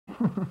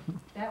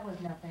That was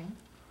nothing.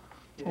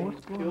 Oh,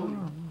 what's going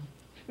on?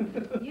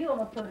 You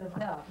almost put it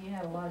yourself. You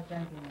had a lot of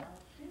junk in it.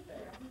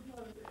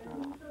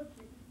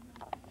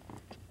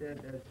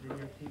 That's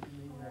videotaping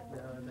me right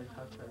now and I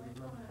talk to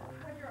everyone.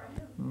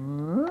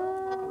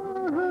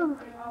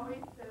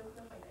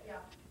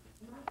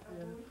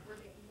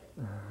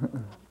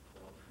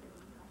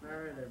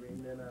 Alright,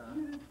 Irene, then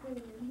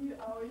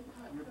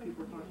your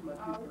people talk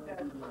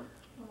about people.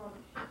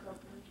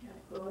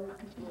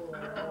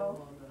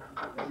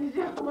 She's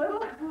just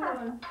little.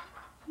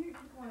 You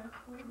just want to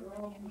squeeze her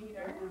when you meet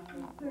her.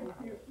 So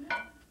cute.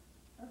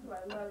 That's why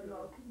I love you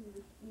all, because you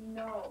just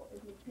know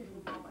if you treat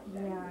me like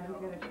that. Yeah, he's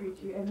going to treat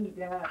you, and he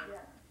does. Yeah,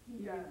 he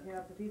does.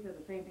 Yeah, because he says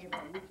the same thing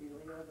about you,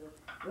 Julie. You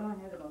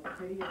don't have the most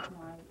prettiest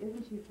smile.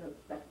 Isn't she so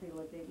sexy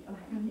looking?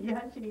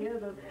 Yeah, she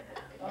is.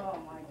 Oh,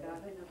 my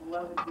God. I just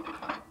love it.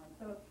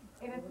 So,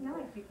 and it's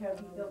nice because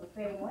he feels the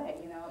same way,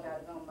 you know, about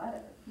his own mother.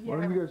 Yeah. Why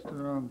don't you guys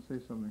turn around and say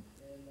something?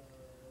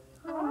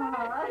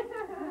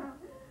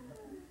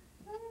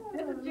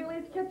 This is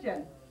Julie's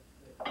kitchen.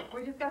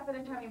 We just got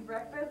finished having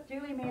breakfast.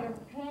 Julie made us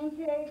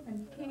pancakes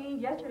and tea.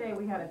 Yesterday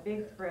we had a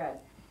big spread,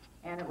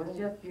 and it was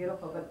just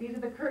beautiful. But these are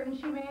the curtains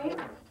she made.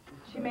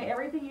 She made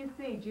everything you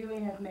see.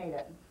 Julie has made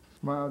it.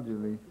 Smile,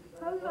 Julie.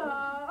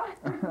 Hello.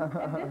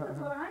 And this is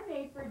what I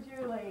made for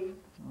Julie.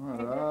 All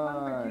Okay, right. this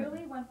one for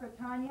Julie, one for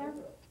Tonya.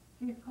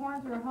 These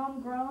corns are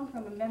homegrown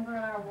from a member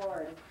in our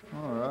ward.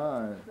 All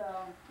right.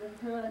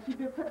 So she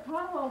could put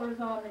pot holders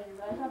on these.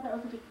 I thought that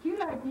was such a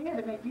cute idea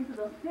to make use of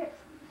those sticks.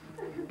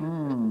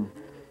 Hmm.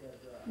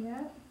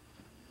 Yeah.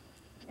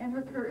 And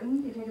her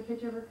curtains. You take a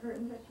picture of her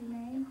curtains that she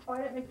made? Oh,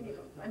 I didn't make these.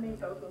 I made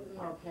those ones.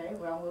 Okay,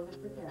 well, we'll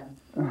just pretend.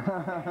 Yeah, I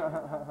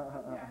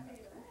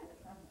made them.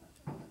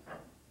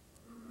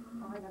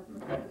 Oh, I gotta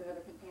put that in the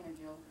other container,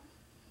 Jill.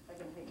 I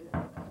can take this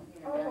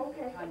container Oh, back.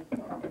 okay. Tiny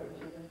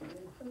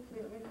Let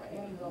me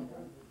Angel.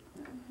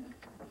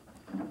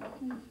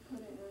 just put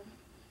it in.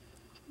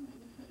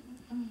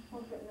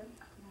 Oh, goodness.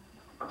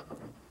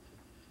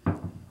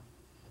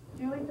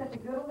 Julie's such a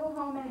good little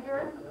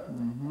homemaker.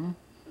 Mm-hmm.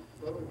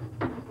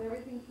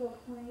 Everything's so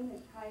clean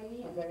and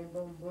tidy and Bang,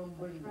 boom, boom,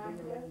 boom, bang,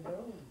 bang,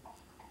 boom.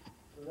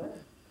 So that.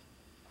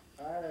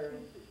 Alright,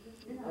 Irene.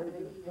 I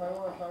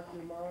want to talk to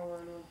your mom or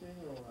anything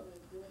or what?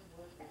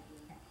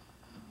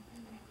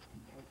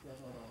 Okay,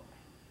 hold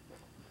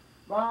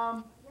on. Mom!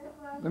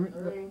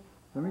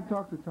 Let me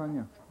talk to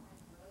Tonya.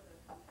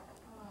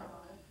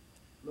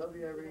 Love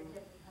you, Irene.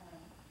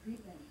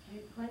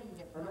 I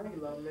know you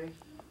love me.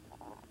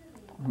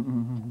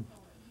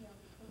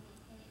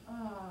 I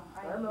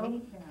know.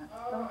 hate that. Oh,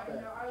 I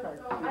know. I was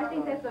so I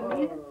think that's the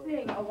meanest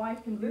thing a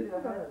wife can do to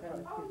her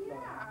husband. Oh,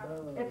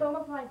 yeah. It's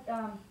almost like,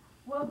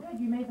 well, good,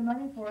 you made the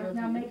money for us,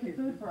 now make the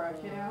food for us,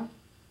 you know?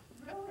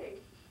 Really?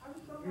 I was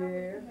so Yeah,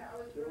 happy that I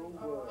was so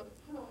good.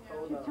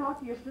 Tonya. You talk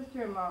to your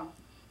sister-in-law.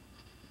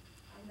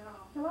 I know.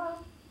 Hello?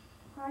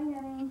 Hi,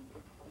 honey.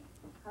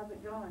 How's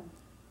it going?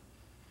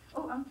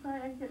 Oh, I'm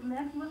sorry, I didn't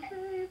match my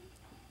face.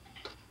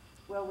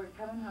 Well, we're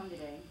coming home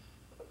today.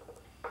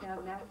 Now,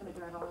 Matt's going to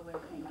drive all the way to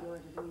St.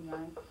 George, isn't he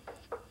nice?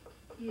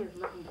 He is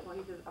looking for,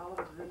 he says all of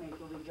his roommates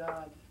will be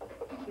gone.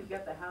 He's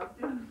got the house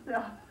to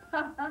himself.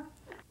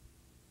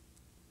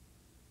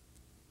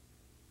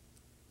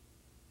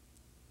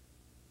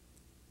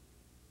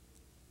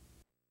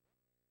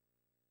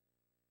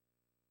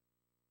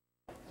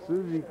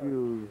 Suzy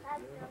Q.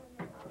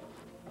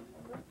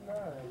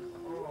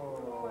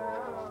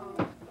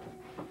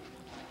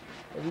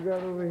 What you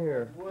got over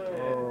here?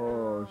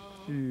 Oh,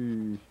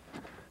 sheesh.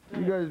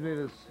 You guys made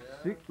us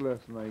sick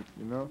last night,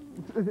 you know?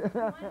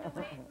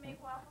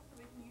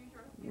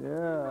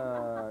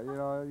 Yeah, you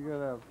know, you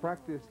gotta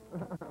practice.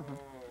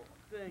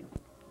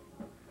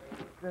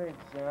 Thanks,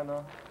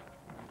 Santa.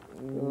 I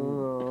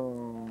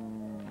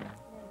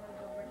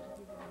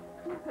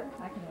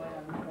can wait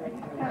on this.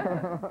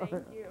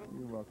 Thank you.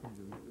 You're welcome,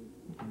 Julie.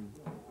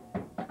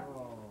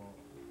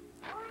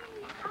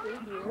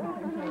 Thank you.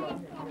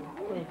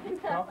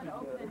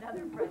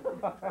 Another present.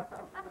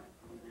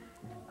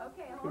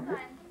 Okay, hold on.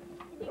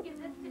 Can you give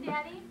this to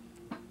Daddy?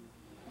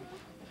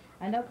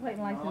 I know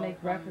Clayton likes to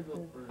make breakfast.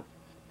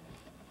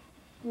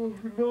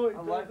 No, it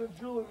doesn't.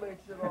 Julie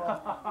makes it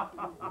all.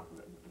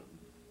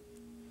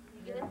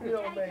 Give this You to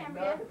don't Daddy, make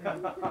Cambria.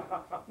 nothing.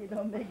 You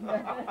don't make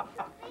nothing.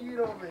 You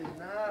don't make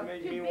nothing.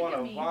 Makes me want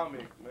to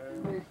vomit,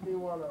 man. Makes me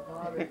want to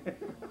vomit.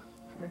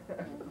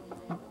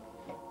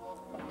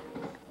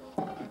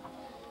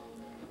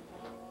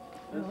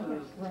 This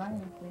is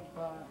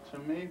to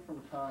me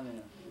from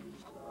Tonya.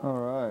 All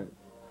right.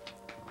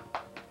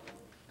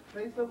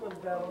 Say something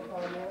down,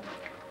 Tonya.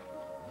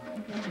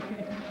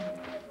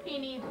 He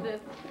needs this.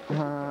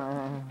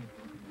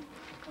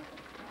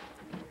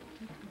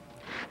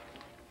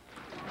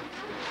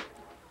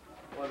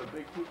 What, a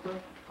big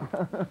toothbrush?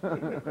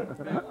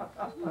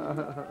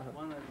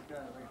 One that's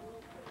got like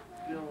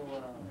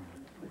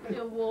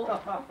Still wool. Did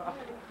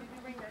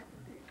you bring that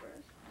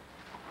toothbrush?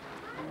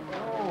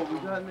 Oh, we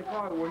got in the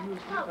car. Were you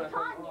asleep? Oh,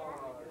 Tonya.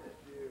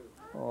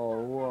 Oh,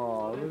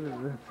 wow. Look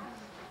at this.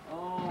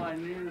 Oh, I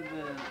needed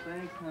this.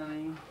 Thanks,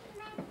 honey.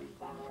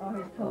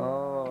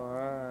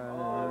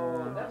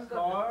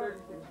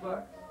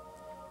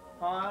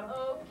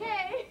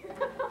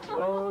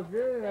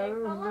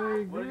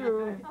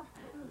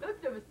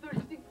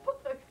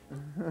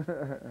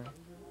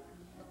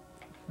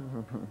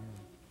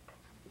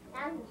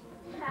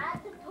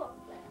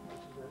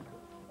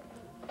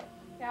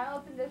 Yeah, I'll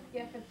open this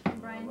gift. It's from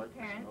Brian's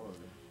parents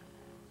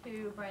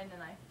to Brian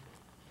and I.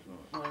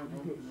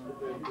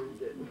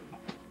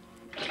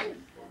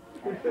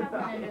 There's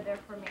one under there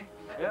for me.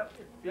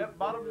 Yep,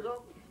 bottoms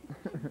up.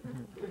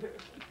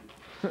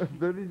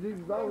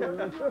 $36.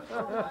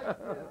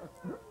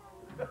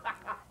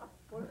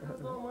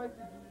 What's going on, Mike?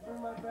 Did you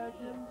bring my bag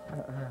in?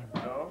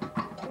 No.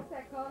 What's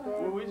that called?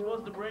 Were we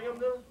supposed to bring them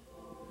though?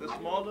 The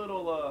small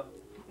little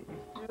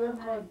Yeah, that's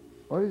my...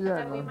 What is that?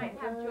 That we man? might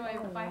have joy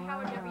by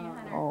Howard W.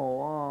 Hunter. Oh,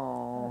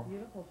 wow.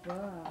 Beautiful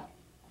book.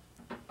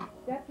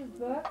 That's his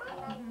book?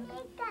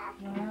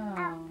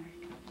 Wow.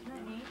 Isn't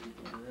that neat?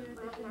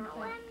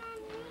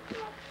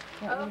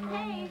 That would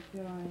Okay. make me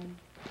joy.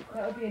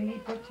 That would be a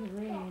neat book to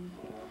read.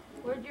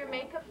 Where'd your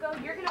makeup go?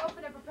 You're gonna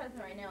open up a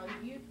present right now.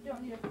 You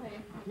don't need to play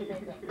with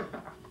makeup.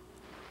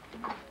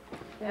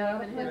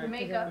 Even his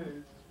makeup.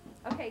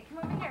 Okay, come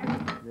over here.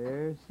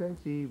 There's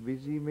Sensi,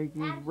 busy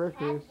making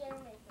breakfast.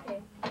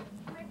 Okay.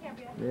 Come here,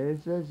 Cambria.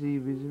 There's Sensi,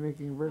 busy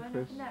making Wanna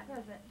breakfast. open that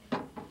present.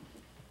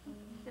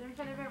 Sit in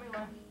front of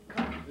everyone.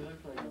 It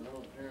looks like a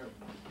little hair.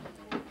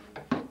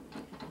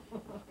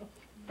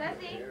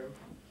 Ceci.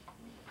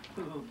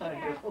 Little tiny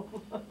girl.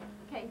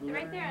 Okay, sit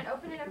right there and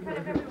open it in front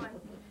of everyone.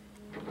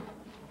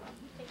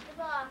 Take the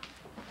box.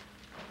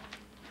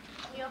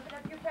 Can you open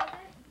up your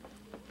present?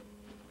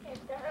 It's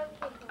the early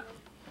cake one.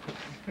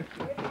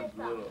 Rip this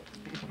Little.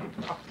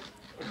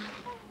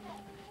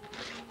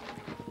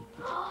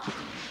 off.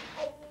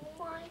 Oh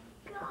my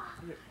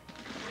god.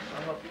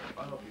 I'll help you.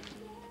 I'll help you.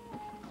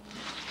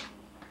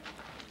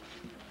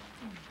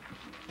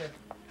 Here.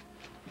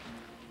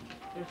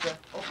 Here, sir.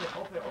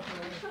 Open it.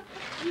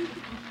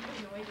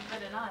 Couldn't wait to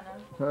put it on, huh?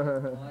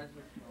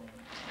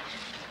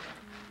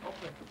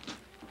 Open.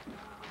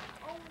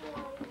 Oh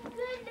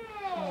my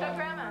goodness. Show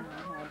Grandma.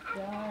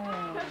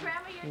 Oh, Show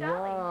Grandma your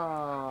dolly.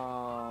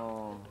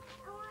 Wow.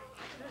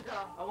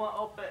 I want to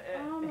open it.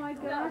 oh my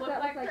that gosh, look that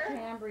like looks like her?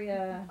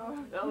 Cambria.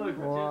 That looks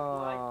just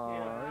like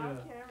him. Wow.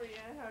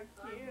 Cambria, how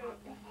cute.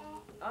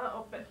 I'll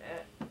open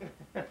it.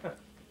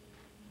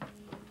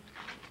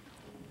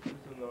 This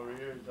one over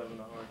here is having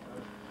a hard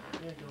time.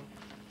 Here you go.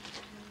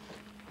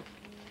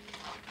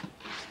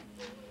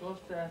 Go,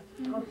 Seth.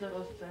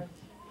 Go, Seth.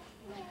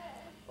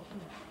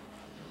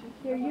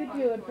 Here, you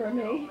do it for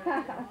me.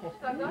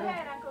 So go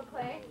ahead, Uncle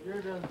Clay.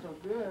 You're doing so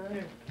good.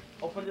 Here,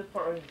 open this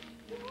part right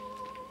here.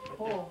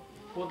 Pull.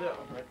 Pull that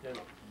one right there.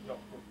 No,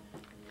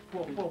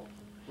 pull.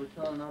 We're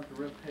telling not to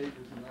rip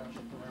pages and that's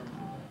what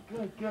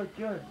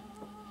Good.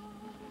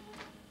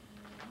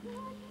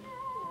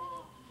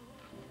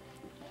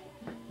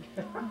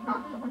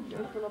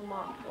 Just for the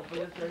mom. Open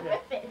this right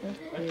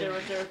here.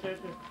 Right there.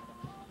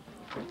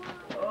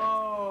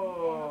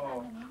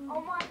 Oh.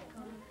 Oh my.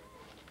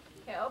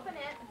 Okay, open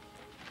it.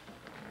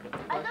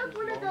 Are those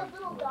one of those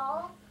little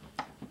dolls?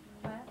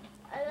 What?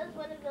 Are those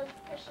one of those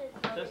precious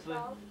Cecily.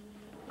 dolls?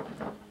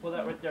 Pull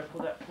that right there.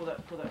 Pull that. Pull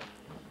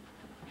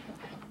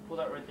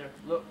that right there.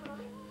 Look.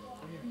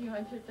 You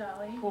want your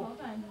dolly? Pull. Hold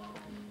on.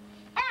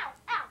 Ow!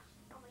 Ow!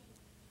 Oh my.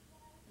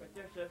 Right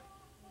there, Chef.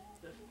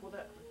 Just pull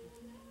that.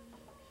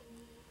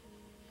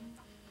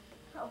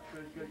 Oh.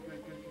 Good.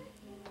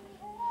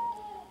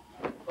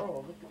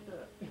 Oh, look at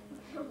that.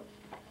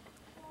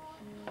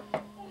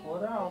 Pull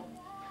it out.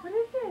 What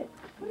is it?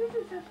 What is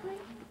it, Cecily?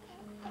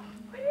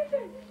 What is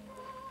it?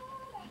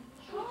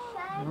 She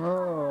said.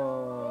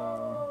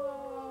 Oh.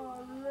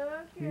 Oh,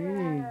 look at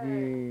it.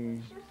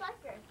 Gigi. She was like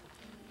her.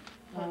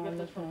 Can I get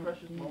this from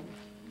Precious Moments?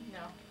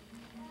 No.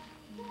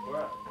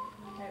 Where at?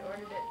 I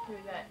ordered it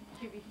through that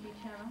QVC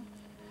channel.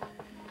 Oh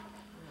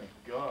my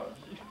gosh.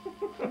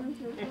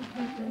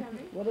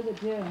 What did it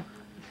do?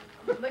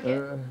 Look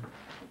at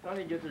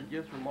Tony gets her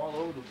gifts from all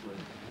over the place.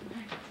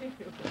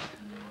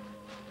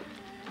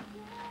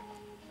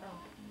 Oh,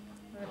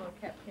 my little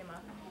cap came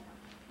off.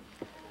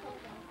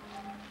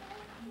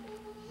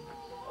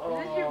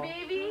 Is this your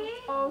baby?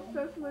 Oh,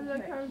 Cecily,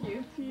 look how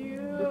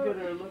cute. Look at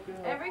her, look at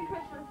her. Every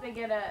Christmas they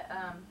get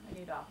a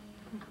new doll.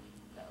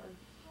 That was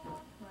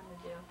fun to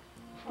do.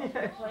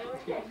 Play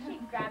with it. She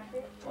grabbed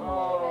it. Is that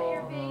Oh.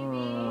 your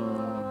baby?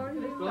 Oh,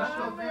 he's Go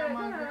show Grandma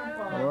and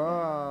Grandpa.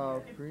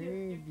 Wow,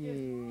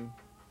 pretty.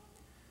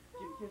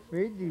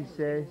 Pretty,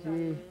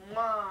 Sassy.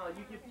 Mwah,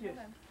 you give kiss.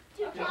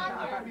 Two Kiss the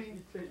toddlers.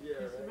 baby.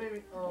 Kiss the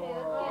baby. Oh,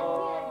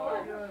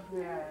 Oh, good,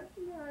 Dad.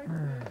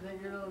 Is that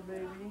your little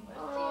baby?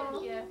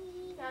 Oh, Yeah.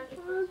 Sounds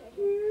so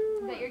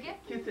cute. Is that your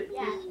gift? Kiss it,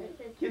 Yeah, kiss it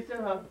says Kiss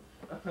and hug.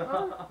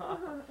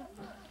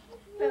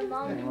 from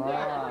mom and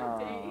dad.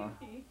 Wow.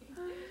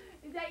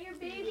 Is that your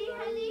baby,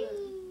 honey?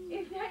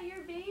 Is that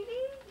your baby?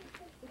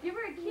 Give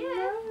her a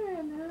kiss.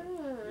 Loving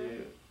her.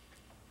 Yeah.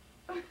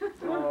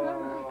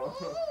 Oh.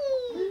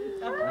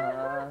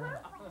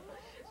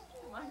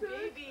 My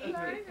baby.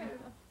 Excited.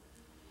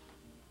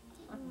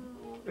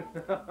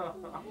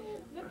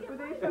 Were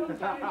they so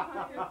excited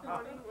this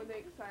morning? Were they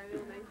excited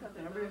when they saw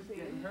the Everybody's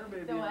baby? getting her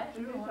baby The what?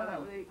 in When too. they saw that,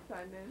 Wow. were they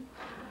excited?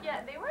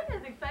 Yeah, they weren't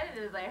as excited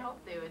as I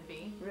hoped they would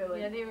be.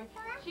 Really? Yeah, they were.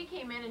 She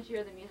came in and she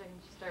heard the music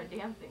and she started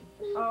dancing.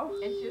 Oh.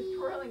 And she was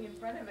twirling in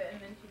front of it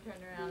and then she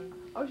turned around.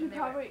 Oh, she and they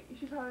were- probably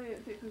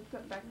didn't see it 'cause it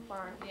set back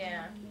far.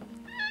 Yeah.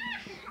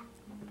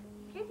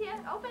 Casey,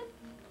 open.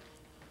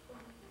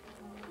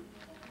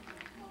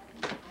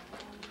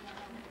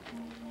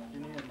 You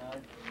need a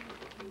knife.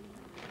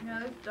 No,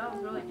 this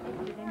dog's really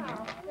twisted in here.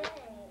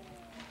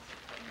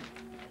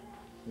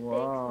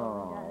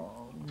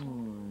 Wow.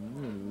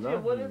 Yeah,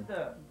 what is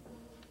that?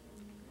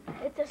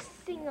 It's a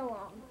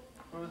sing-along.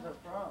 Where was that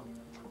from?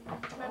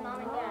 My mom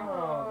and dad.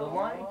 Oh, the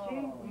Lion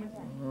King? Let me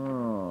see.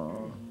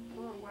 Oh.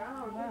 Oh,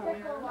 wow. It's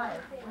like a lot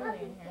of things.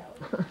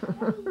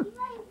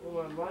 Oh, I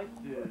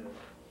like this.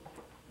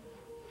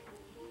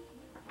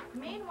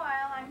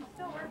 Meanwhile, I'm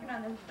still working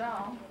on this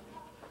doll.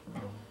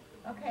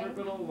 Okay.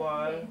 Circle of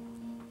Life.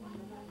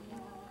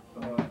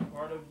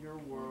 Part of Your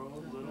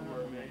World, Little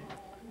Mermaid.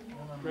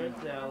 Prince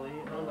Ali,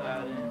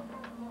 Aladdin.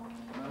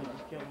 I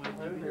just can't wait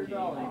to be king,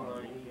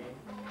 Lion King.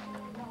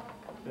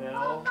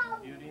 Belle,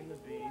 Beauty and the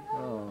Beast.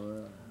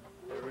 Oh,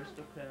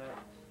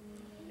 Aristocats.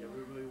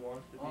 Everybody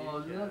wants to be Oh,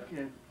 a cat. look,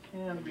 it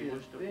can be a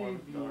Wish upon a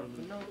baby. star,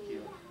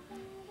 Pinocchio.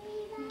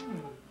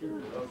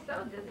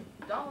 So this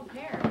doll's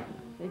hair.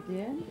 They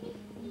did?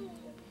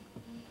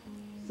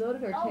 So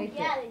did or Oh, taste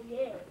yeah, it? they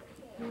did.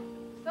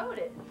 Sewed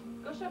it.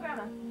 Go show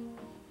Grandma.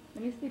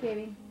 Let me see,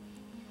 baby.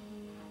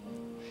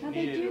 How'd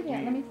they Needed do a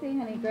that? Let me see,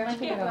 honey. Grandma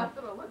took it Yeah, off.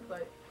 that's what it looks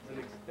like. An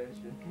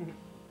extension.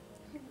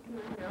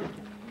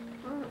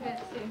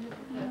 Let's see.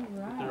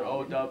 They're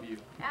Alright. OW,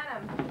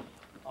 Adam.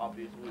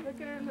 obviously.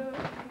 Look at her nose.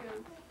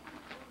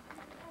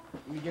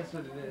 She We guess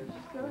what it is. is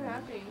so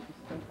happy.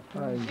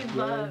 I She get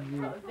loves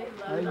you. those. They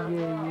I love get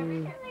those. Every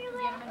you. time they get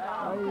them a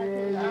doll. I And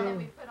get then you.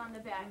 we put on the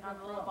back, on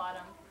the little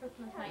bottom,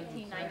 Christmas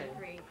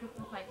 1993,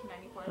 Christmas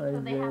 1994. I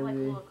So they have like a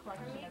get little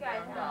collection of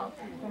their own dolls.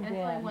 And it's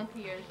Dad. only once a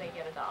year they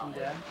get a doll.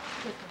 Dad?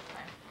 It's Christmas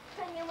time.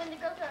 Tonya, when the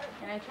girls are...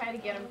 And I try to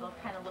get them to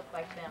kind of look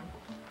like them.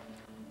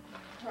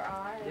 Her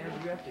eyes. Yeah,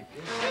 you have to get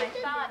So when I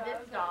saw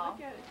this doll,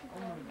 Look at it.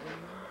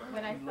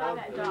 when I saw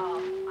that doll,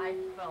 I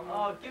just fell in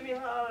Oh, love. give me a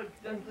hug.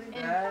 And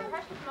Dad.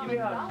 Precious Give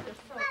me Moments a hug. dolls are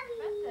so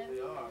expensive.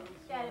 They are.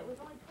 Dad, it was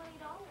only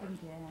 $20. From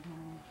Dad,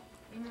 honey.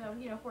 Even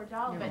though, for a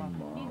doll, You're but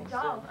welcome. these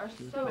dolls are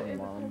She's so my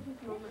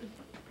expensive. mom.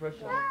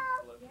 Precious.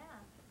 Yeah.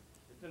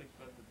 It's an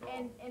expensive doll.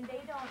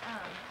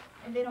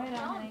 And they don't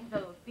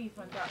sell these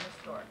ones out in the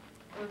store.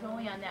 It was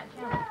only on that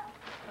channel.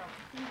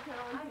 So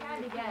I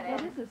had to get Yeah,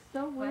 it. this is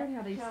so weird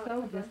how they Yeah,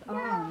 sewed it's this a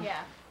bunch. on.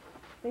 Yeah.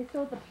 They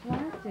sewed the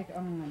plastic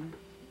on.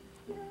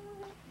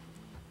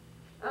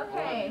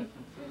 Okay.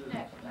 Who's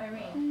next?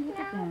 Irene. Hey, look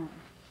at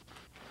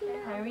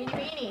that. Irene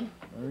Beanie.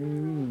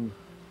 Irene.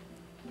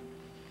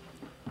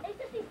 Hey,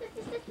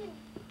 sissy.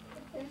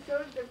 They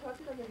sewed the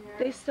plastic on their hair.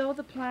 They sewed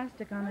the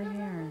plastic on the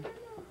hair.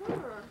 Huh.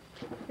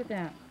 Look at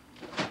that.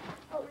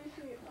 Oh, where do you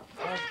see it?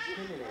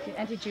 See,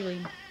 Auntie Julie.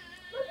 Look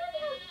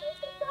at how cute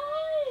the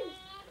doll is.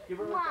 Give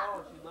her a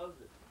doll. She loves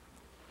it.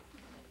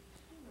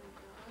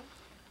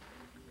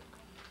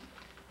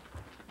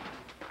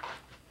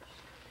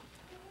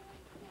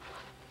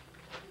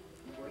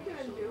 We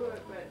couldn't do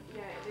it, but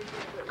yeah, they did,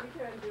 but we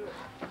couldn't do it.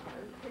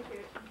 Pick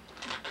it.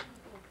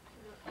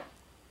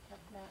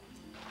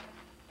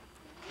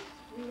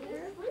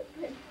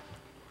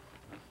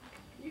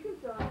 You can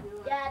still do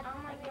it. Dad, oh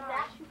my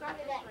gosh, you got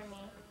this for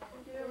me.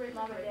 Do it right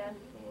Mom and away. Dad.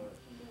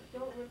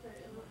 Don't rip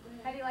it. It looks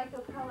How do you like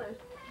those colors?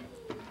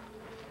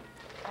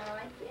 I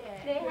like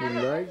it. They You have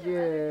a like bunch of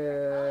other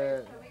it?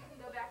 colors, so we can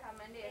go back on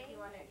Monday if you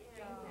want to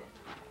exchange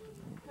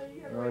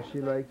it. Oh,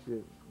 she likes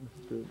it.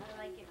 That's good. I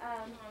like it.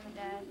 Mom and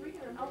Dad.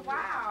 Oh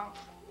wow.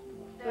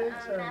 The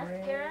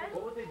mascara.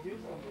 What would they do to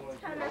something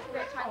like Kind of that?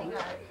 mascara Tonya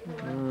got.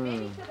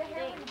 Maybe Mm. so the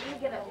hair would you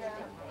get a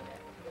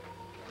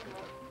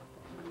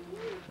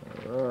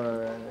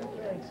Alright.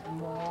 Thanks,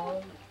 Mom.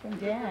 From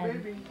Dad.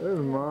 Baby. There's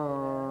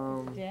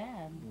Mom.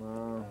 Dad.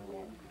 Mom.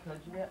 How'd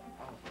you get?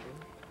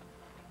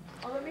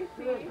 Oh, let me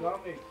see.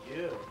 Got me a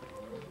gift.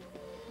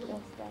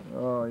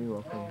 Oh, you're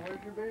Oh, welcome.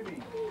 where's your baby?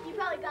 You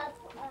probably got,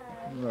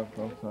 You're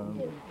welcome, son.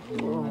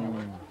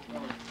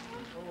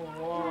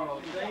 Oh wow,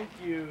 thank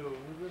you.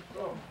 Who's this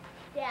from?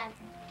 Dad.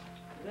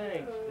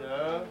 Thanks,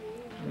 Dad.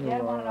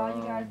 Dad wanted all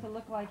you guys to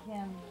look like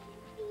him.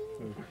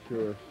 For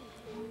sure.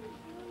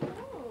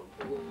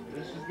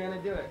 This is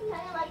gonna do it.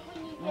 Kind of like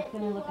when you That's get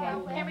gonna look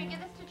like Can we him. give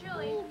this to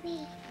Julie?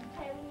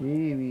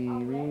 Baby,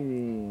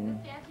 baby.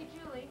 This to Auntie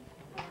Julie.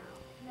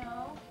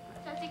 No.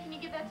 Ceci, can you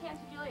give that to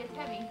Auntie Julie? It's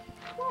heavy.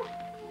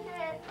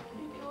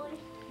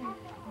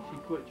 She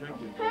quit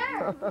drinking.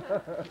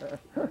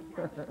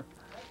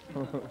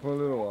 For a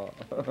little while.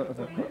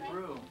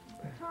 Through.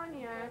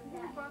 Tonya,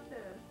 who bought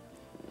this?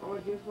 Oh,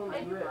 just one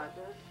Hey, grip.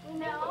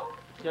 No.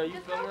 Yeah, you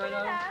Just filming open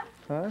right it now? up.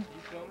 Huh?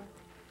 You filming?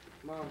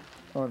 Mom.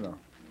 Oh no.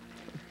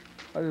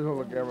 I just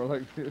hold the camera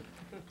like this.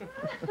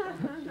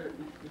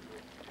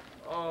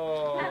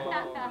 Oh.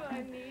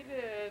 I need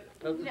it.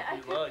 That's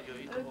what you love. You'll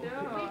eat the whole No.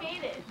 thing. We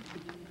made it.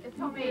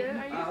 homemade.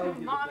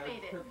 Mom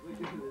made it.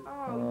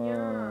 Oh,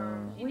 yeah.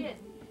 She did.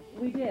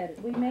 We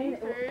did. We made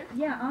it. Serious?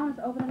 Yeah, honest,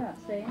 open it up,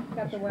 see?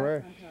 Got the It's wax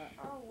fresh. on top.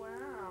 Oh,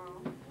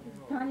 wow.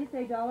 Tanya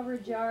saved all of her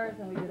jars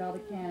and we did all the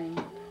canning.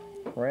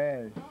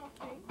 Fresh. Oh,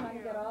 thank Tanya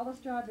you. got all the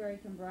strawberries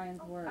from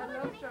Brian's work. I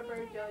love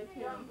strawberry jelly,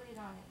 too.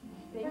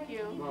 Thank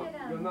you. Mom, you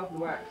have enough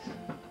wax.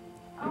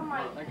 Oh,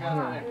 my I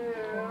got it.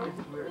 God.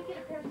 It's weird.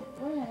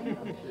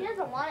 She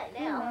doesn't want it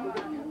now.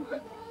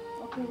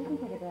 Okay, we can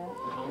take it back.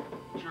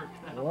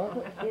 What?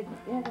 It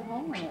has a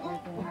hole in it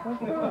right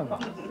there.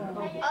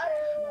 What's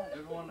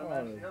Everyone to Oh,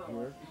 match the other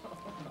one.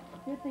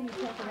 Good thing you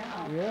took it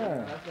out.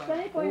 Yeah.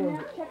 Sonny boy,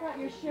 now check out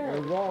your It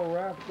shirt. was all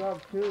wrapped up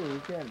too.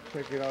 You can't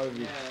check it out if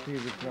you Yeah. see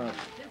if it's not.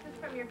 This is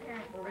from your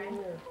parents, right?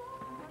 Nice.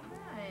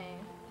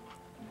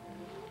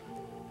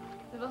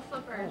 Little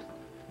slippers.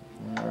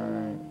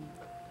 Alright.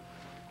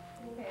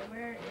 Okay,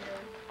 where is...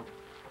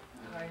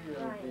 Hi,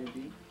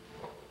 baby.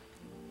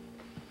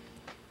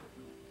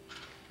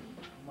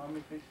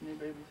 Mommy fixing your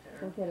baby's hair.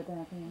 We'll get it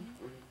back in.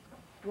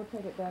 We'll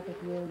take it back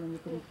with you and then you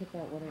can pick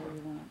out whatever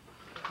you want.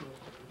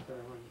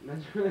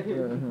 That's really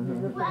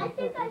Well, I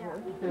think I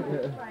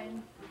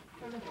Brian?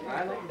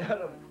 I like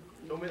Adam,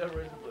 show me that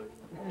razor blade.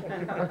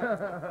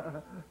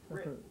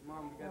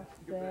 Mom, you got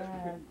That's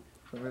sad.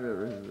 Show me that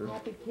razor.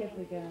 Happy kids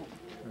we got.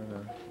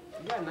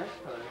 You got a nice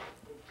color.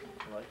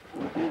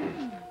 You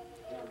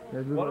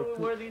guys look Why like don't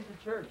we wear these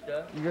to church,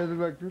 Dad? You guys look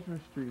like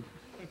Christmas trees.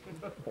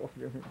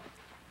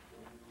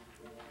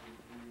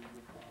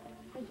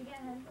 What'd you get,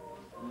 hon?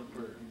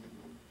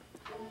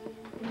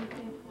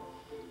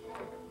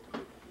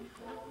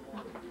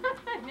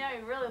 Now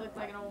you really look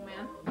like an old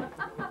man.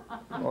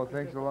 Oh,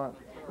 thanks a lot.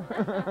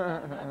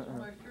 That's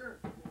my shirt.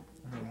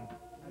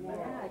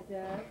 Yeah, it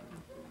does.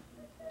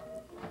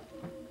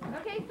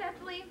 Okay,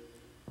 Cecily.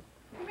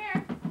 Come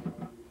here.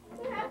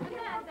 That's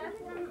that. That's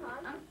from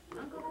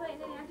Uncle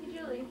Clayton and Auntie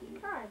Julie.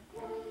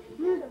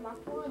 She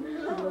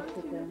looks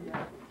at them.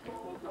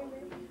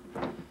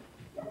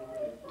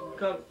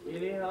 Come, you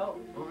need help?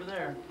 Over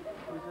there.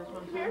 Who's this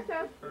one? Here,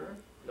 Seth. Her?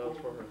 No, it's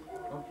for her.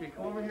 Okay,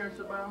 come over here and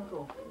sit by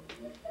Uncle.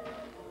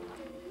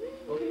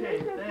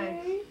 Okay,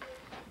 thanks.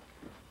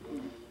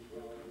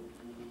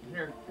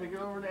 Here, take it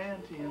over to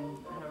Auntie and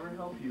have her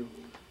help you.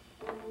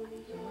 So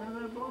where did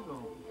that bow go?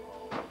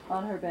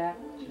 On her back.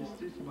 She's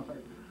too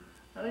smart.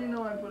 How do you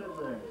know I put it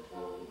there?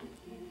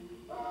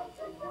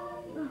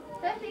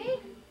 Ceci,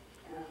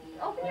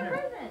 open your Here,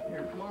 present.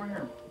 here, come over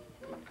here.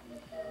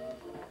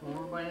 Come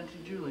over by Auntie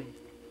Julie.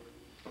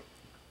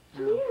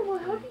 Here, we'll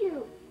help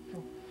you.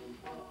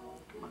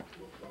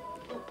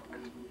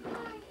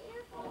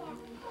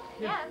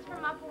 Yeah, it's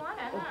from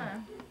Apollonia, huh?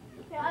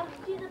 Here, I'll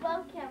do the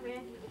above camera.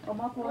 Oh,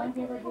 my phone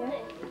gave her a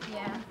gift?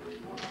 Yeah.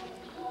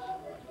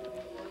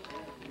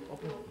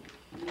 Open.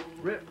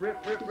 Rip,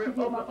 rip, rip, Did rip. she give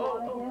Open, my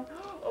phone a oh, gift?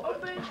 oh.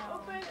 Open,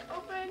 open,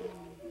 open.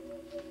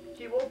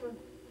 Keep open.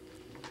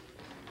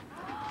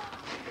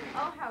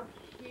 Oh, how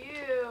cute.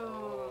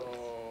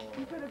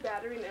 You put a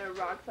battery in a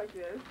rocks like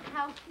this.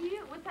 How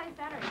cute. What size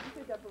battery?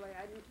 It's a double A.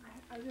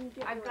 I didn't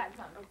get I've one. got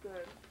some. Oh,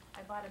 good.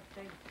 I bought a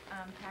big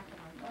pack of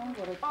them. Oh,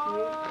 what a cute.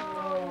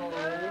 Oh,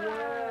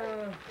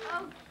 good.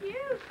 Oh,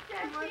 cute, I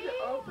want Ceci. to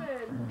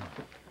open.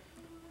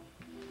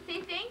 Say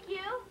thank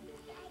you.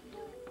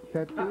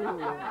 Tattoo.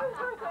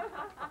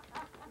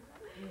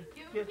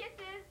 Give him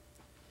kisses.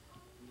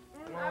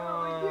 I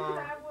want one. I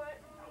want.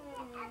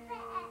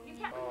 You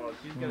can't. Oh,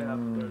 she's gonna have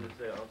to learn to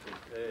say Uncle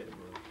Ted,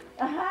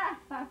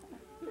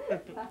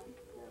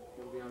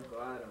 It'll be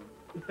Uncle Adam.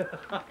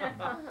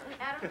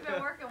 Adam's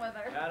been working with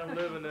her. Adam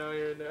living down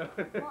here now.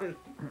 It's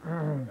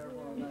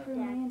for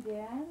me and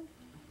Dad.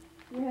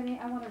 Yeah, honey,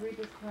 I want to read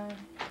this card.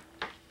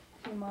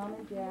 To Mom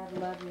and Dad,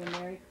 love you.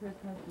 Merry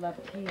Christmas, love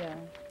Tia.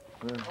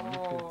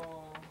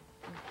 Oh.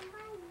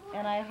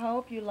 And I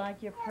hope you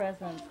like your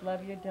presents.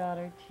 Love your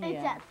daughter, It's Tia.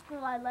 at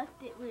school. I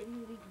left it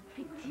when we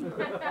picked you.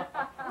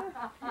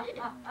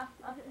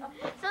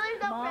 So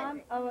there's no Mom,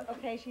 present. oh,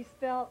 okay, she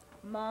spelled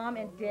Mom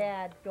and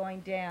Dad going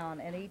down,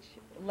 and each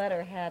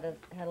letter had a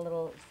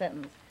little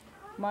sentence.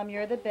 Mom,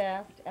 you're the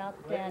best,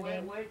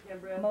 outstanding,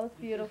 most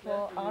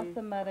beautiful,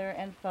 awesome mother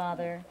and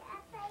father.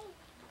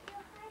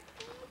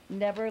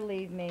 Never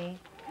leave me.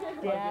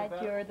 Dad,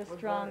 you're the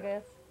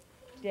strongest.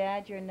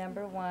 Dad, you're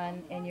number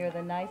one, and you're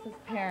the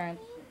nicest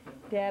parents.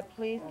 Dad,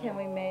 please, can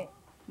we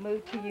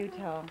move to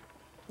Utah?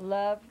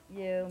 Love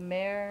you.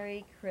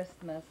 Merry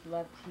Christmas.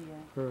 Love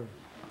Tia.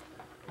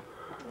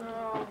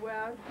 Oh,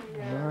 wow,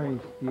 Tia. Nice,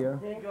 yeah.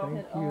 This Thank can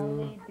you.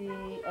 only be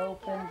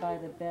opened by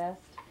the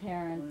best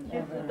parents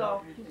Kiss the ever.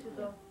 dog, kiss the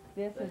dog.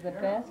 This is the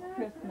best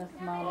Christmas,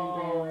 Mom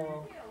and Dad.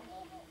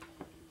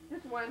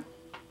 Just one.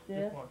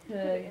 This Put it could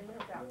in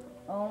her bathroom.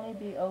 only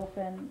be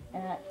open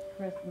at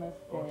Christmas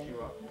Oh, Day. she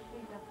rocked.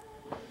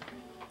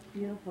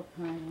 Beautiful,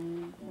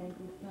 Colleen. Thank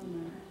you so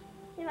much.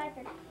 You like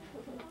her?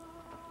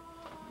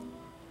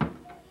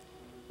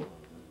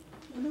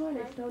 I wonder why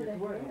they sewed their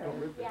hair.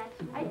 Yeah.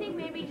 I think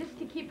maybe just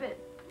to keep it,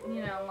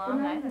 you know,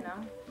 long. I don't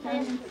know. They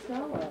didn't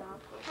sew it.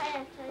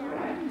 Hi,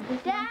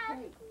 Just Dad.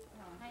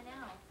 I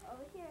know.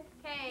 Over here.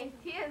 Okay,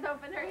 Tia's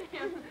opened her.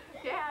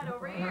 Dad over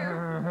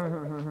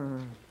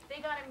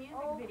They got a music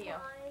video.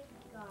 my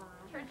God.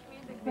 Church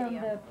music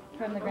video.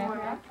 From the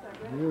grandparents?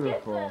 Kiss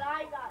Beautiful. that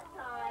I got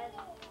tired.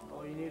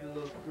 Oh, you need a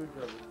little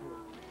screwdriver too.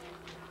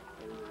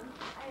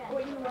 Oh,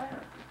 you know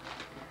what?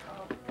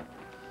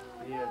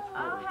 Yeah, it's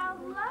Oh, how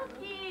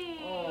lucky!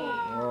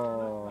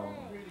 Oh.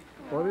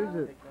 What is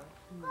it?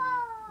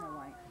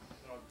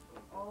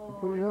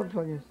 Put it up so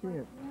I can see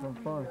it. Some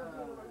fun.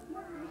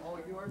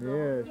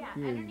 Yes, Yeah,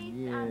 kid, underneath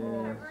the yeah.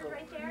 covers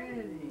right there,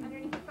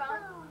 underneath the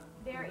phone,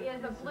 there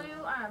is a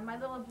blue, my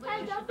little blue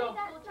Hey, don't school take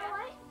that,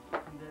 chest.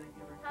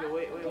 Joe, Okay,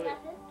 wait. You got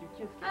this? Give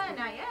kiss.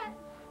 Not yet.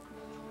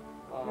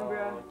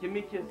 Give me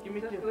a kiss. Give me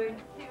a kiss.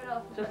 See what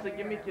else is Just under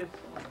give me a here. kiss.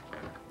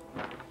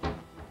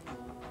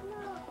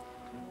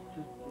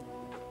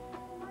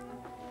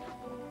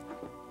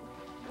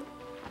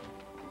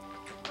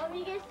 Mom,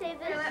 you gonna save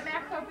this? Here, let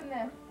Max open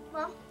this.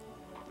 Mom?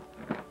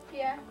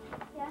 Yeah.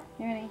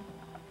 Here, honey.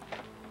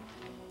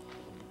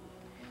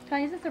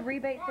 Tonya, is this a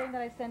rebate thing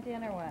that I sent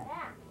in or what?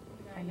 Yeah.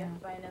 I guess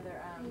by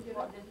another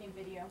Walt Disney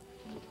video.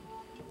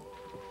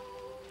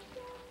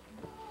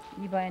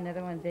 You buy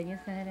another one, then you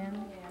send it in? Yeah.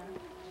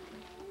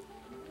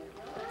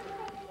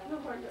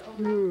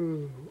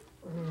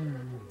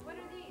 What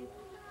are these?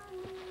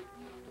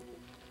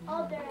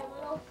 Oh, they're a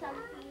little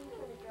something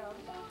for the girls.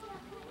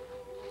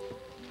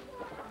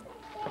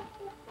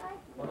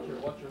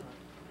 Watch her.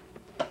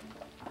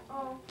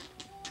 Oh.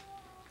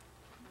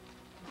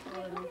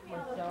 My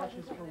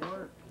sandwiches for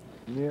work.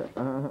 Yeah.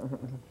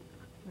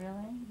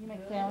 Really? You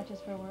make sandwiches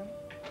for work?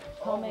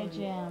 Homemade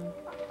jam.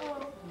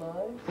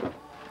 Nice.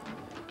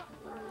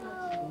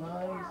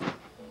 Nice.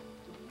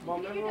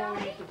 Mom, remember when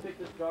we used to pick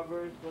the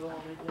strawberries for the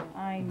homemade jam?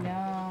 I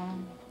know.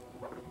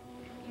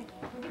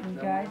 You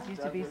guys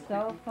used to be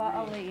so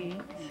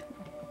elite.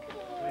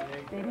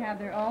 They'd have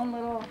their own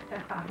little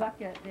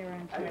bucket they were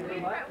into.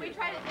 We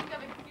try to think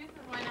of excuses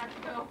why not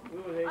to go. We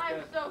would hate I'm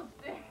that. so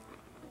sick.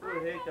 We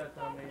would hate that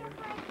time of year.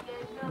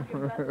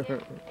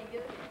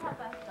 Give us some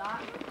Papa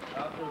stock.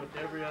 Out there with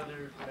every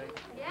other thing.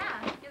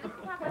 Yeah, give us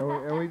some Papa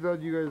And we thought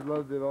you guys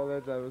loved it all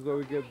that time. That's why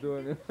we kept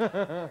doing it. I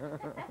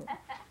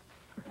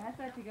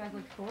thought you guys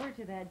looked forward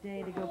to that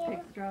day to go pick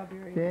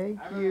strawberries. Thank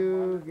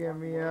you,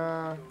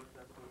 Gamia.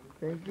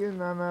 Thank you,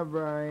 Nana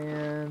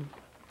Brian.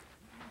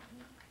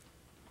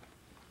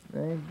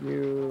 Thank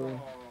you.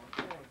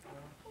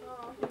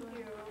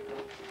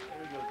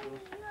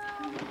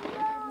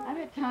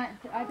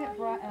 I bet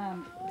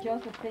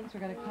Joseph thinks we're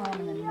going to call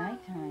him in the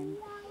nighttime.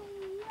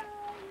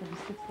 It'll be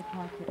 6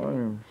 o'clock today.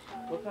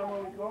 What time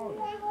are we calling?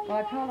 Well,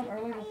 I called him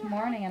early this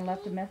morning and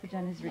left a message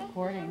on his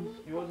recording.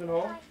 He wasn't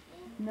home?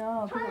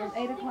 No, because it was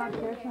 8 o'clock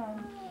their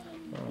time.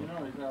 You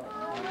know he's out.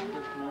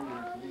 Just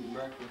remember to eat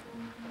breakfast.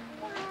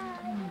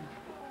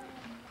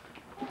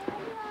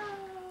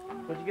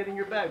 What'd you get in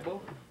your bag,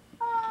 Bo?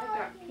 I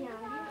got candy,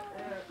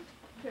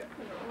 chips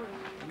and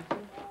orange.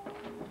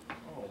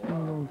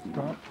 Oh,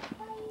 stop.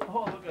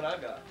 Oh, look what I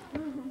got.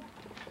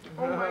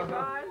 Oh my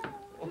God.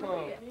 Oh,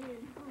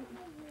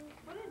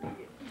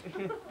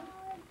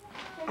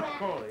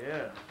 oh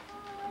yeah.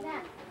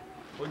 That.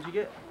 What'd you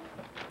get?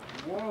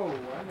 Whoa, I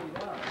need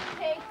that.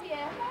 Hey,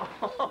 Tia.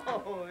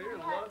 Oh, you're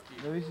lucky.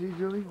 Let me see,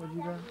 Julie. What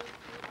you got?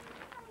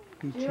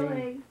 He Julie.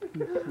 changed. He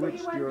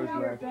switched yours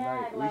last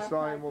night. We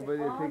saw him over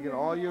there taking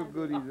all your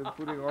goodies and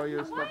putting all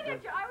your stuff in. I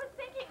was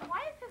thinking,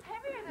 why is this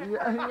heavier than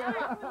Yeah,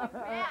 yeah.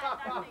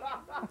 I'm thinking,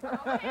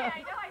 okay, I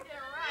know I did it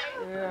right.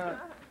 Yeah.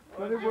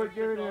 Sonny Boy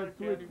came in and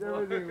switched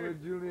everything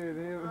with Julie and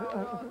him.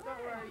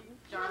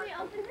 Johnny,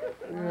 open this.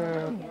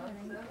 Yeah.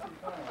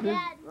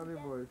 Dad. Sonny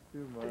Boy is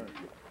too much.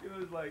 He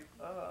was like,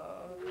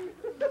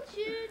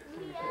 Shoot,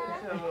 Tia.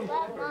 Let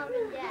Mom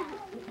and Dad.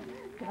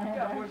 I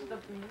got more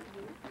stuff than you.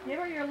 Give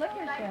her your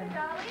liquor Like then. her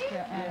dolly?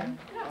 Yeah.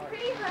 Look how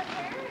pretty her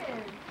hair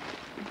is.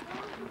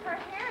 Her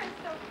hair is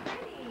so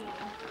pretty.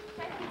 Can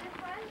I see this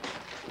one?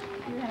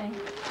 Here, honey.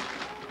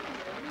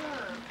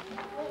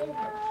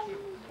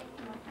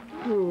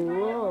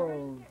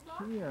 Whoa.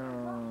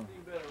 Yeah.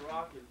 You better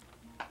rock it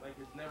like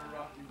it's never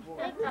rocked before.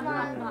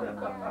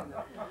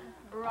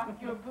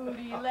 Rock your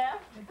booty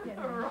left.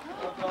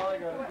 That's all I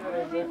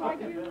gotta say. I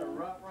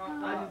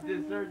just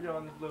did surgery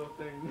on this little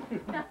thing. You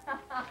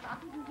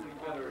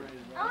better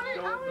I want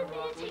show to it the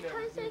rock. take We never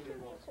close seen so it.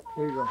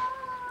 Here you go.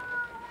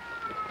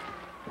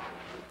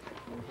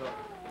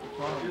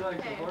 She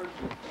likes the horse.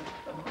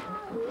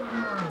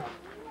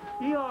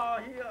 Yeah,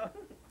 yeah.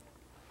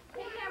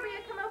 Hey, Cambria,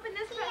 come open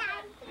this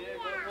present.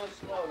 Yeah, go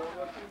slow, don't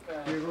go too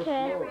fast. Here, go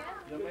Okay. slow.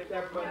 You'll make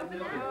everybody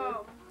dizzy.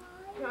 Oh,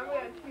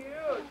 Camera's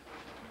huge.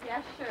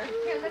 Yeah, sure.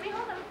 Here, let me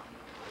hold them.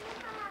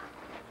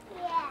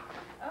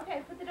 Yeah. Okay,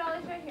 put the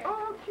dollies right here.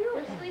 Oh, cute.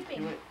 They're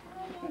sleeping.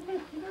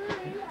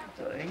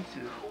 So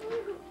anxious.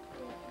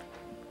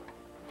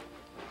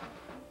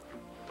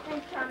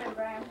 Thanks, Sean and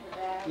Brian, for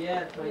that.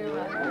 Yeah, You're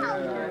welcome.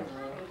 Yeah.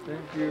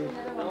 Thank you.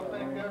 Don't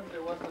think us,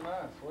 it wasn't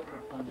us. What the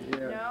fun is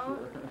Yeah. No.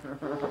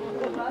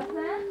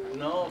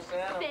 No,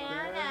 Santa.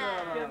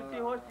 Santa. Let me see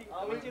horsey.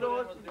 I'll Let me be see the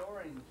horsey. with the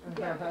orange.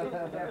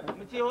 Let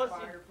me see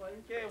horsey.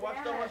 Okay, watch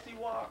the horsey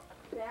walk.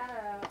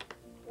 Santa.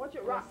 Watch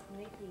it rock.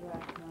 Sneaky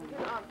last night.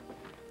 Get up.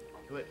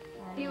 Wait.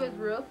 He was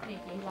real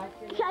sneaky.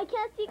 I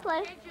can't see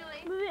Clay. Here,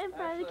 Julie. Move it in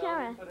front of the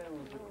camera. Put in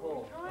with the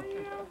coal.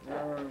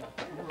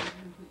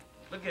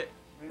 Look at.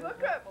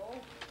 Look at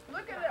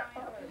it.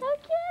 How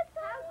cute!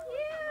 How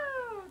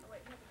cute.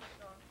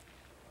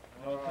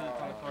 No, it's on the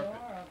carpet.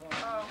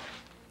 Oh.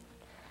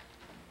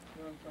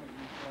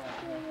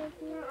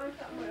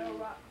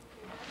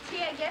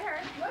 Tia, get her.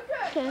 Look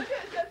at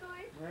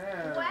Cecily.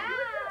 Yeah.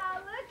 Wow,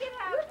 look at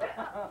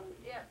how.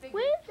 Yeah, big.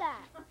 What is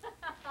that?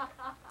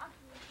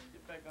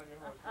 Get back on your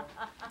horse.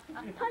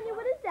 Tonya,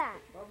 what is that?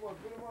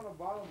 Put him on the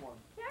bottom one.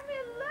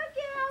 Cameron, look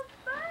at how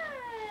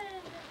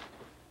fun.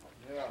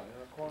 Yeah, in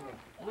the corner.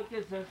 Look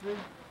at Cecily.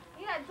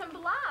 You had some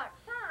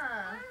blocks,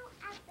 huh?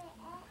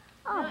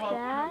 Oh, Nice.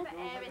 Dad. For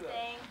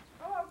everything.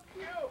 Oh, how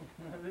cute.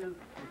 That is.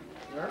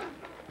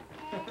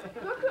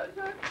 Look at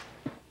her.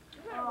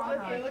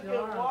 Look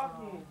at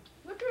walking.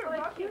 Look at her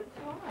walking.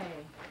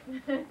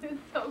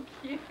 It's so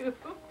cute.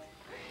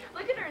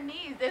 Look at her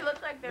knees. They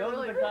look like they're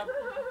really.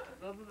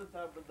 Those are the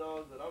type of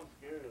dogs that I'm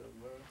scared of,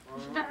 bro.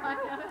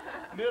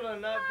 Mila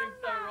not think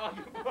start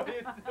rocking by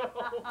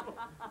itself.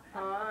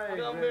 Hi,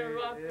 Come here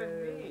rocking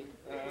me.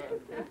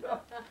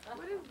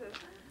 What is this?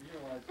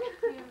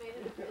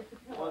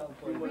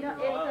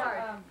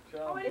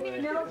 Oh, it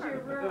smells your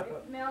room.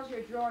 It smells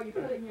your drawer. You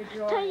put it in your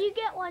drawer. Tonya, you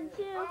get one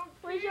too.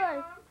 Where's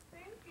yours?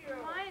 Thank you.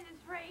 Mine is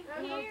right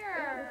The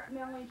here.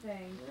 smelly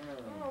thing.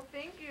 Oh,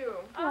 thank you.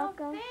 Oh,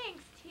 Welcome.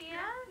 thanks,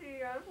 Tia.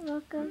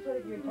 Welcome. Put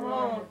it in your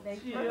drawer. Oh, They-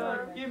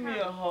 Tia, give me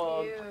a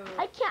hug.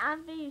 I can't.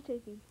 I'm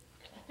videotaping.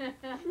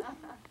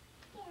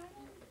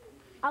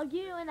 I'll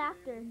give you one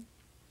after.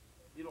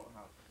 You don't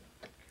have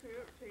to.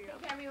 Cute to you.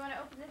 Hey, Cameron, you want to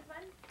open this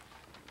one?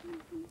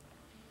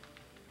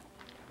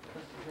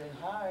 Say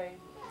hi.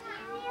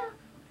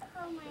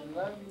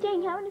 Love you.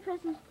 Dang, how many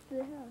presents do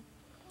they have?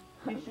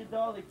 Kiss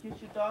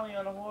your dolly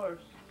on a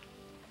horse.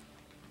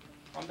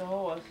 On the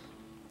horse.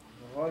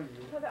 I love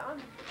you. Put it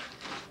on.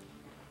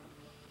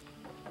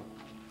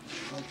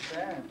 What's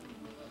that?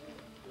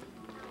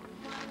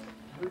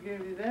 Who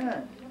gave you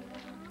that?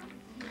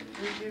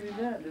 Who gave you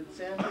that? Did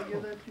Santa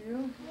give that to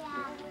you?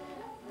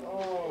 Yeah.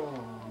 Oh.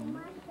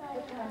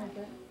 What time is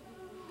it?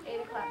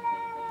 8 o'clock.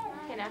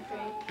 10 after 8.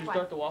 Should we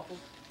start the waffles?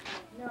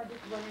 No, I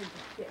just wanted to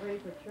get ready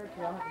for church.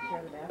 We all have to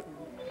share the bathroom.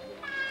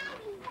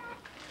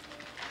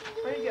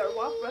 I need to get a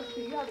waffle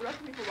recipe. You have a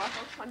recipe for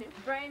waffles, Tonya.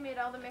 Brian made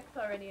all the mix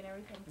already and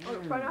everything. Oh,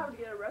 find out how to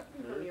get a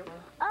recipe from you.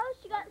 Oh,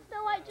 she got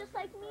Snow White just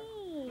like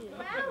me.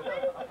 Wow,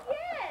 what did you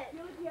get? Do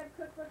you have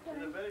cookbook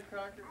The Betty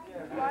Crocker?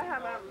 Yeah. Well, I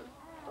have a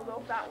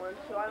little fat one,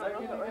 so I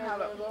don't know if I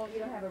have it. You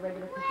don't have a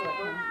regular cookbook.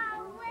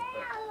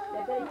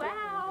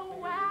 Wow,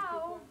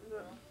 wow.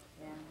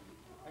 Yeah.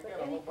 I But got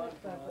a any whole bunch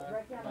cookbook, from but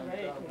write down the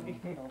Hey. recipe.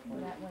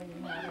 That way you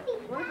have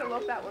it. Where's the low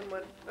fat one?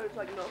 Oh, it's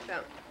like no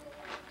fat.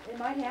 It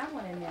might have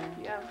one in there.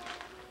 Yeah.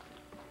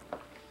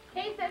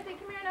 Hey, Ceci,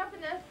 come here and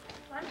open this.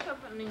 I'm just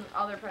opening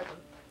all their presents.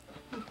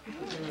 Well, Dig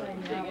there's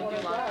into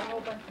got lunch. a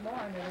whole bunch more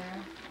under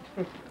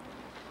there.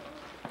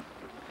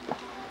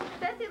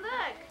 Ceci,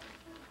 look.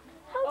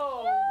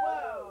 Oh,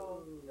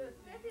 wow.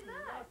 Ceci,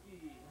 look.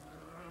 Lucky.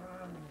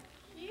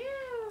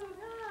 Cute,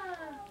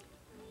 huh?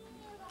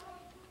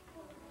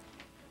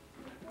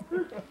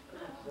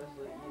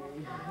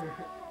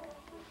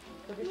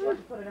 So just have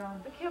to put it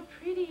on. Look how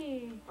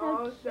pretty.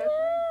 Oh, Cute.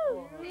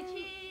 Say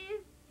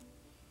cheese.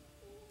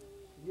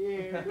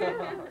 Yeah.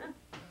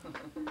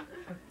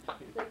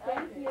 Say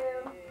thank you.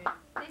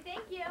 Say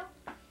thank you.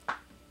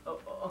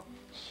 Oh.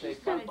 She's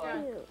Say so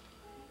bye-bye. cute.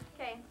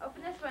 Okay,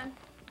 open this one.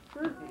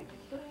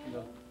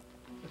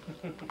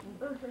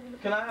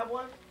 Can I have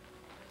one?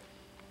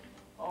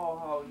 Oh,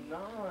 how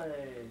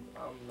nice.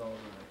 I'm no nice.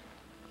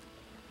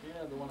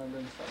 Yeah, the one I've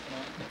been sucking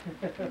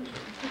on.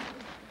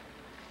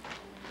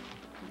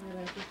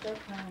 Yeah, she's so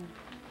kind.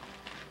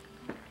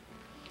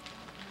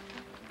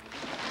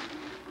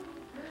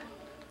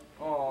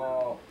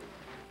 Oh.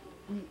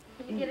 Can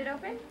you get it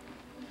open?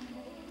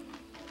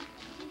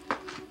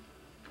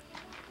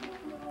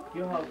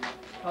 Give hug.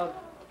 Hug.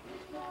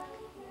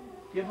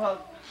 Give hug.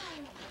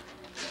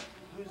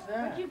 Who's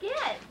that? What'd you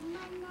get?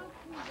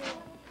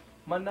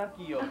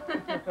 Manakio.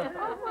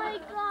 Oh my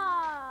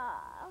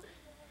gosh.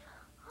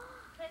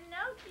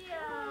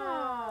 Pinocchio.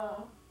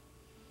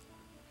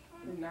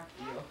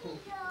 Manakio.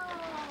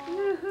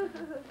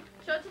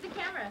 Show it to the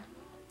camera.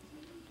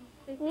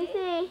 Say Let me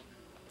see.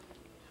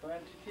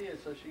 Trying to see it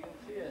so she can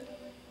see it.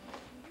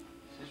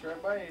 She's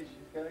right by you.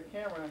 She's got a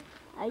camera.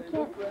 I Say, can't.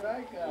 look what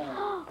I got.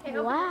 Okay, open this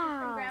from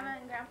Wow. Grandma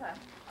and Grandpa.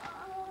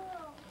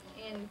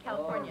 In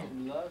California. Oh,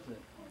 she loves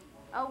it.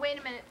 Oh, wait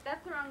a minute.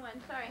 That's the wrong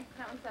one. Sorry.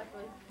 That one's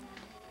Cecily's.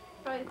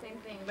 Probably the same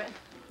thing, but